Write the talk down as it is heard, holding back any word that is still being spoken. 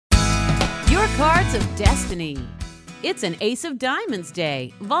Cards of Destiny. It's an Ace of Diamonds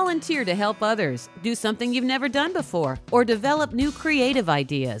day. Volunteer to help others, do something you've never done before, or develop new creative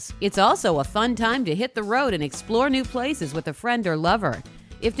ideas. It's also a fun time to hit the road and explore new places with a friend or lover.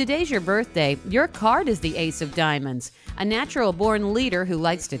 If today's your birthday, your card is the Ace of Diamonds, a natural-born leader who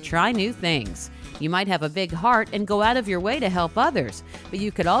likes to try new things. You might have a big heart and go out of your way to help others, but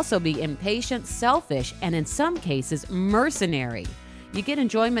you could also be impatient, selfish, and in some cases, mercenary. You get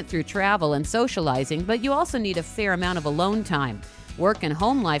enjoyment through travel and socializing, but you also need a fair amount of alone time. Work and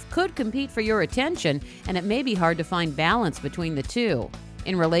home life could compete for your attention, and it may be hard to find balance between the two.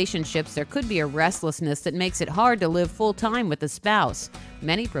 In relationships, there could be a restlessness that makes it hard to live full-time with a spouse.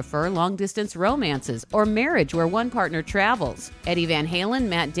 Many prefer long-distance romances or marriage where one partner travels. Eddie Van Halen,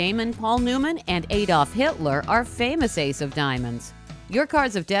 Matt Damon, Paul Newman, and Adolf Hitler are famous Ace of Diamonds. Your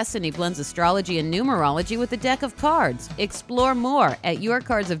Cards of Destiny blends astrology and numerology with a deck of cards. Explore more at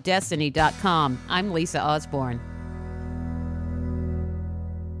yourcardsofdestiny.com. I'm Lisa Osborne.